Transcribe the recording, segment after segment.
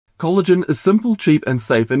Collagen is simple, cheap, and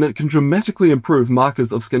safe, and it can dramatically improve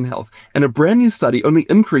markers of skin health, and a brand new study only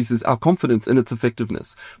increases our confidence in its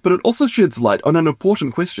effectiveness. But it also sheds light on an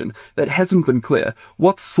important question that hasn't been clear.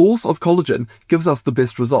 What source of collagen gives us the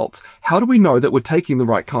best results? How do we know that we're taking the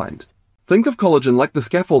right kind? Think of collagen like the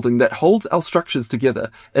scaffolding that holds our structures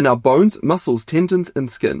together in our bones, muscles, tendons, and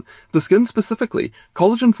skin. The skin specifically,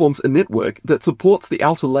 collagen forms a network that supports the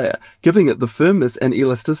outer layer, giving it the firmness and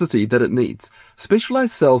elasticity that it needs.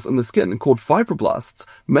 Specialized cells in the skin, called fibroblasts,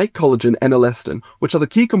 make collagen and elastin, which are the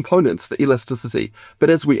key components for elasticity. But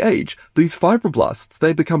as we age, these fibroblasts,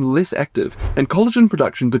 they become less active, and collagen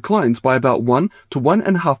production declines by about 1 to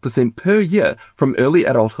 1.5% per year from early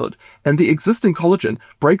adulthood, and the existing collagen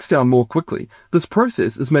breaks down more quickly. This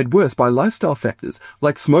process is made worse by lifestyle factors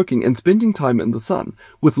like smoking and spending time in the sun.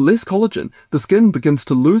 With less collagen, the skin begins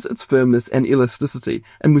to lose its firmness and elasticity,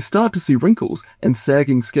 and we start to see wrinkles and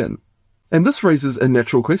sagging skin. And this raises a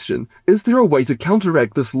natural question. Is there a way to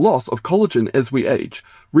counteract this loss of collagen as we age?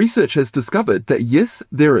 Research has discovered that yes,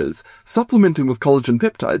 there is. Supplementing with collagen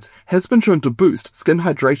peptides has been shown to boost skin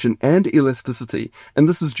hydration and elasticity, and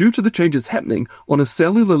this is due to the changes happening on a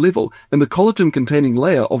cellular level in the collagen-containing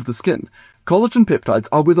layer of the skin. Collagen peptides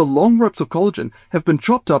are where the long ropes of collagen have been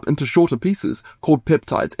chopped up into shorter pieces called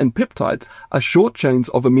peptides, and peptides are short chains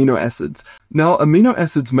of amino acids. Now, amino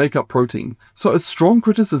acids make up protein, so a strong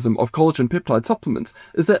criticism of collagen peptide supplements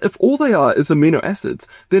is that if all they are is amino acids,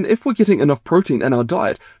 then if we're getting enough protein in our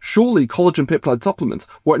diet, surely collagen peptide supplements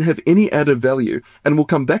won't have any added value, and we'll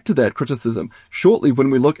come back to that criticism shortly when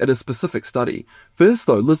we look at a specific study. First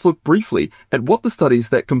though, let's look briefly at what the studies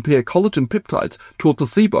that compare collagen peptides to a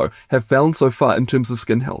placebo have found so far in terms of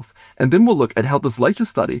skin health, and then we'll look at how this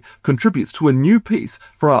latest study contributes to a new piece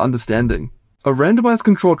for our understanding. A randomized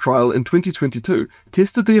controlled trial in 2022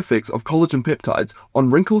 tested the effects of collagen peptides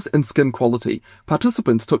on wrinkles and skin quality.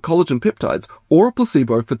 Participants took collagen peptides or a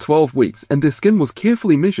placebo for 12 weeks, and their skin was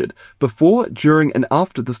carefully measured before, during, and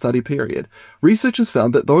after the study period. Researchers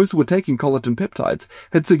found that those who were taking collagen peptides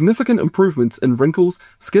had significant improvements in wrinkles,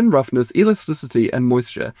 skin roughness, elasticity, and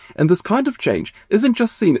moisture, and this kind of change isn't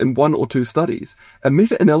just seen in 1 or 2 studies. A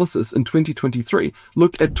meta-analysis in 2023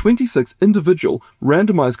 looked at 26 individual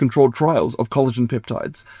randomized controlled trials of collagen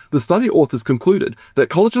peptides. The study authors concluded that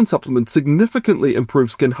collagen supplements significantly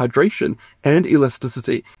improve skin hydration and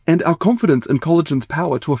elasticity, and our confidence in collagen's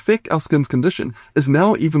power to affect our skin's condition is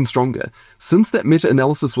now even stronger. Since that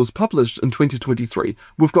meta-analysis was published in 2023,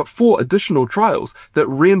 we've got 4 additional trials that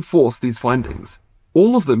reinforce these findings.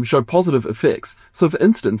 All of them show positive effects. So for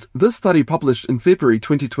instance, this study published in February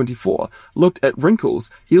 2024 looked at wrinkles,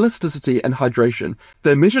 elasticity, and hydration.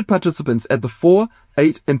 They measured participants at the 4,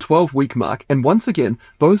 8, and 12-week mark, and once again,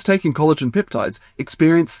 those taking collagen peptides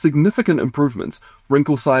experienced significant improvements.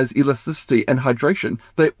 Wrinkle size, elasticity, and hydration,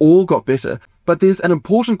 they all got better. But there's an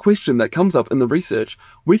important question that comes up in the research.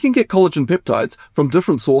 We can get collagen peptides from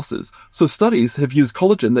different sources, so studies have used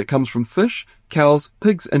collagen that comes from fish, cows,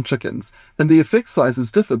 pigs, and chickens, and the effect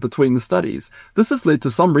sizes differ between the studies. This has led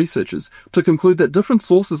to some researchers to conclude that different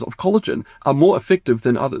sources of collagen are more effective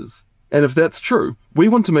than others. And if that's true, we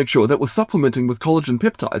want to make sure that we're supplementing with collagen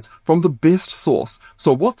peptides from the best source.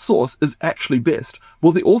 So what source is actually best?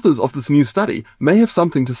 Well, the authors of this new study may have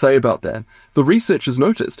something to say about that. The researchers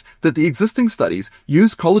noticed that the existing studies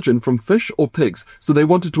used collagen from fish or pigs, so they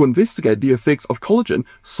wanted to investigate the effects of collagen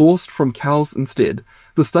sourced from cows instead.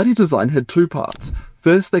 The study design had 2 parts.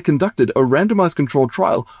 First, they conducted a randomized controlled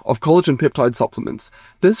trial of collagen peptide supplements.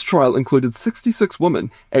 This trial included 66 women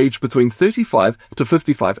aged between 35 to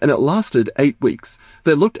 55, and it lasted 8 weeks.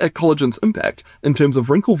 They looked at collagen's impact in terms of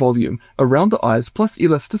wrinkle volume around the eyes, plus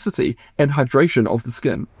elasticity and hydration of the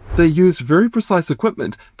skin. They used very precise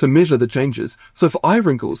equipment to measure the changes. So for eye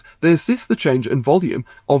wrinkles, they assessed the change in volume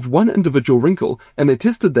of one individual wrinkle, and they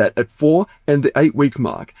tested that at 4 and the 8-week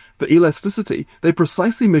mark. For elasticity, they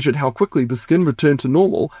precisely measured how quickly the skin returned to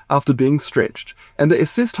normal after being stretched. And they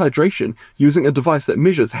assessed hydration using a device that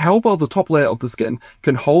measures how well the top layer of the skin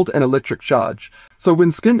can hold an electric charge. So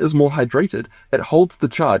when skin is more hydrated, it holds the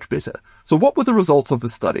charge better. So what were the results of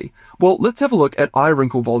this study? Well, let's have a look at eye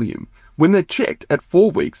wrinkle volume. When they checked at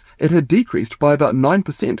 4 weeks, it had decreased by about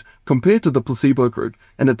 9% compared to the placebo group,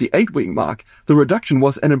 and at the 8-week mark, the reduction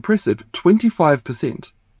was an impressive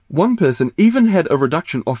 25%. One person even had a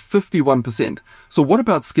reduction of 51%. So what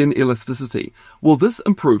about skin elasticity? Well, this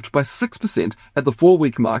improved by 6% at the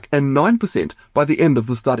 4-week mark and 9% by the end of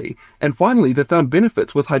the study. And finally, they found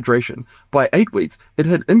benefits with hydration. By 8 weeks, it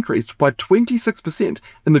had increased by 26%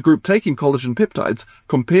 in the group taking collagen peptides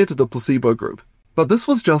compared to the placebo group. But this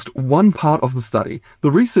was just one part of the study.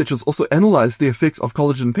 The researchers also analyzed the effects of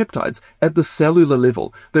collagen peptides at the cellular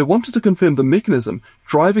level. They wanted to confirm the mechanism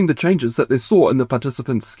driving the changes that they saw in the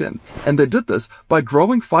participants' skin. And they did this by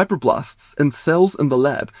growing fibroblasts in cells in the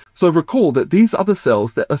lab. So recall that these are the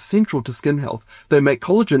cells that are central to skin health. They make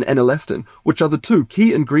collagen and elastin, which are the two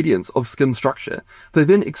key ingredients of skin structure. They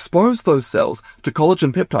then exposed those cells to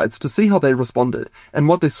collagen peptides to see how they responded. And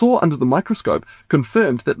what they saw under the microscope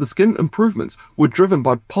confirmed that the skin improvements were driven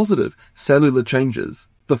by positive cellular changes.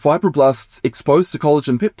 The fibroblasts exposed to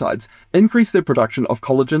collagen peptides increase their production of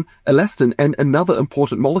collagen, elastin, and another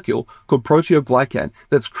important molecule called proteoglycan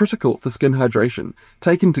that's critical for skin hydration.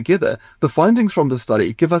 Taken together, the findings from the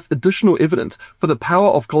study give us additional evidence for the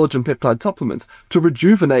power of collagen peptide supplements to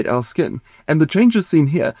rejuvenate our skin, and the changes seen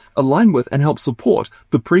here align with and help support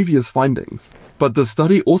the previous findings. But the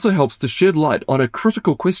study also helps to shed light on a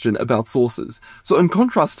critical question about sources. So in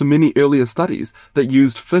contrast to many earlier studies that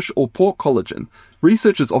used fish or pork collagen,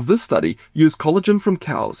 researchers of this study used collagen from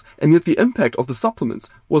cows, and yet the impact of the supplements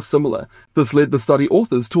was similar. This led the study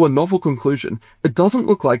authors to a novel conclusion. It doesn't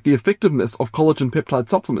look like the effectiveness of collagen peptide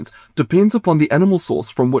supplements depends upon the animal source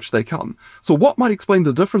from which they come. So what might explain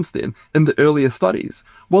the difference then in the earlier studies?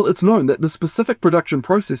 Well, it's known that the specific production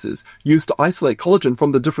processes used to isolate collagen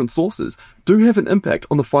from the different sources do have an impact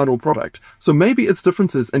on the final product. So maybe it's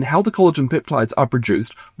differences in how the collagen peptides are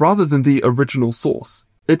produced rather than the original source.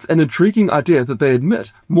 It's an intriguing idea that they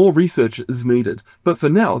admit more research is needed, but for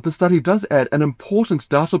now, the study does add an important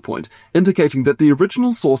data point indicating that the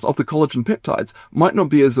original source of the collagen peptides might not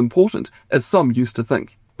be as important as some used to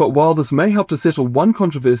think. But while this may help to settle one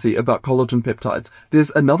controversy about collagen peptides, there's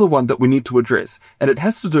another one that we need to address, and it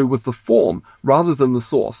has to do with the form rather than the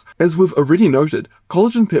source. As we've already noted,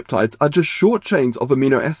 collagen peptides are just short chains of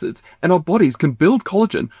amino acids, and our bodies can build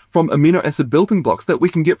collagen from amino acid building blocks that we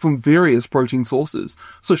can get from various protein sources.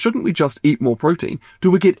 So shouldn't we just eat more protein? Do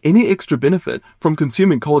we get any extra benefit from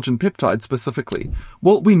consuming collagen peptides specifically?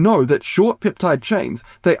 Well, we know that short peptide chains,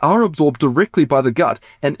 they are absorbed directly by the gut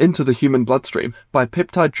and into the human bloodstream by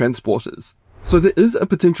peptide transporters. So there is a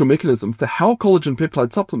potential mechanism for how collagen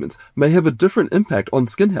peptide supplements may have a different impact on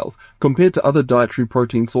skin health compared to other dietary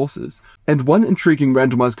protein sources. And one intriguing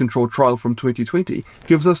randomized controlled trial from 2020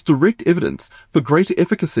 gives us direct evidence for greater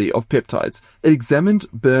efficacy of peptides. It examined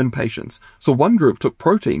burn patients. So one group took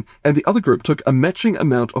protein and the other group took a matching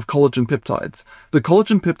amount of collagen peptides. The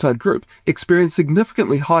collagen peptide group experienced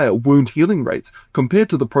significantly higher wound healing rates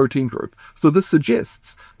compared to the protein group. So this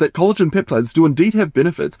suggests that collagen peptides do indeed have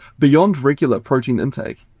benefits beyond regular protein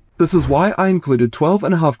intake. This is why I included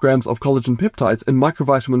 12.5 grams of collagen peptides in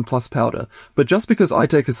Microvitamin Plus powder, but just because I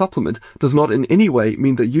take a supplement does not in any way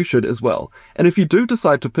mean that you should as well. And if you do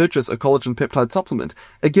decide to purchase a collagen peptide supplement,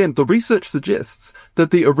 again, the research suggests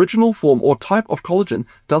that the original form or type of collagen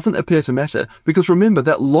doesn't appear to matter, because remember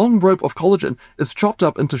that long rope of collagen is chopped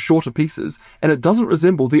up into shorter pieces, and it doesn't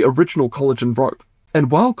resemble the original collagen rope. And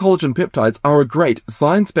while collagen peptides are a great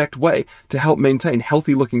science-backed way to help maintain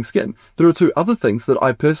healthy-looking skin, there are two other things that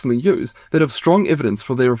I personally use that have strong evidence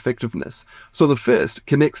for their effectiveness. So the first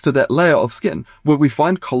connects to that layer of skin where we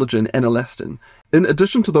find collagen and elastin. In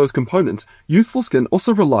addition to those components, youthful skin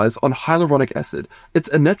also relies on hyaluronic acid. It's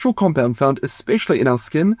a natural compound found especially in our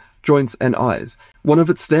skin, joints, and eyes. One of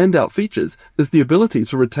its standout features is the ability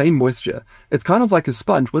to retain moisture. It's kind of like a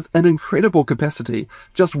sponge with an incredible capacity.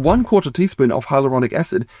 Just 1/4 teaspoon of hyaluronic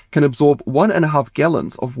acid can absorb 1.5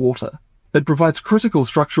 gallons of water. It provides critical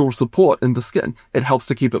structural support in the skin. It helps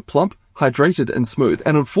to keep it plump, hydrated, and smooth.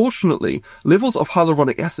 And unfortunately, levels of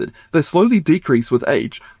hyaluronic acid, they slowly decrease with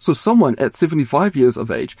age. So someone at 75 years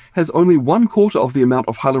of age has only 1/4 of the amount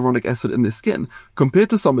of hyaluronic acid in their skin compared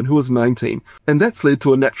to someone who is 19. And that's led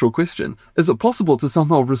to a natural question. Is it possible to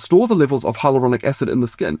somehow restore the levels of hyaluronic acid in the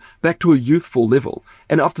skin back to a youthful level?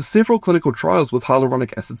 And after several clinical trials with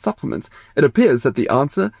hyaluronic acid supplements, it appears that the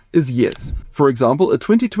answer is yes. For example, a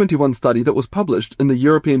 2021 study that was published in the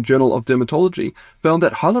European Journal of Dermatology found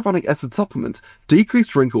that hyaluronic acid supplements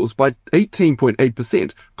decreased wrinkles by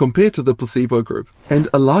 18.8% compared to the placebo group. And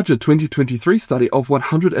a larger 2023 study of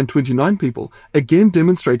 129 people again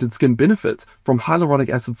demonstrated skin benefits from hyaluronic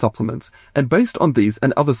acid supplements. And based on these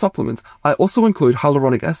and other supplements, I also include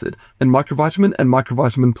hyaluronic acid in Microvitamin and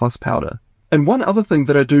Microvitamin Plus powder. And one other thing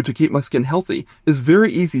that I do to keep my skin healthy is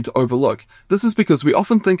very easy to overlook. This is because we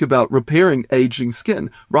often think about repairing aging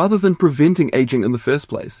skin rather than preventing aging in the first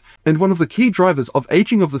place. And one of the key drivers of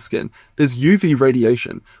aging of the skin is UV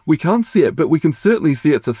radiation. We can't see it, but we can certainly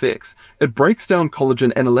see its effects. It breaks down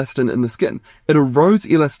collagen and elastin in the skin. It erodes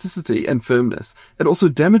elasticity and firmness. It also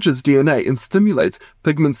damages DNA and stimulates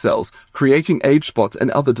pigment cells, creating age spots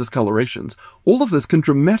and other discolorations. All of this can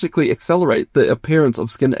dramatically accelerate the appearance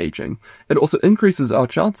of skin aging. It also increases our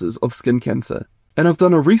chances of skin cancer. And I've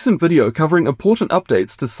done a recent video covering important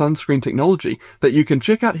updates to sunscreen technology that you can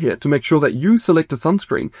check out here to make sure that you select a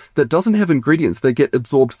sunscreen that doesn't have ingredients that get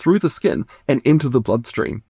absorbed through the skin and into the bloodstream.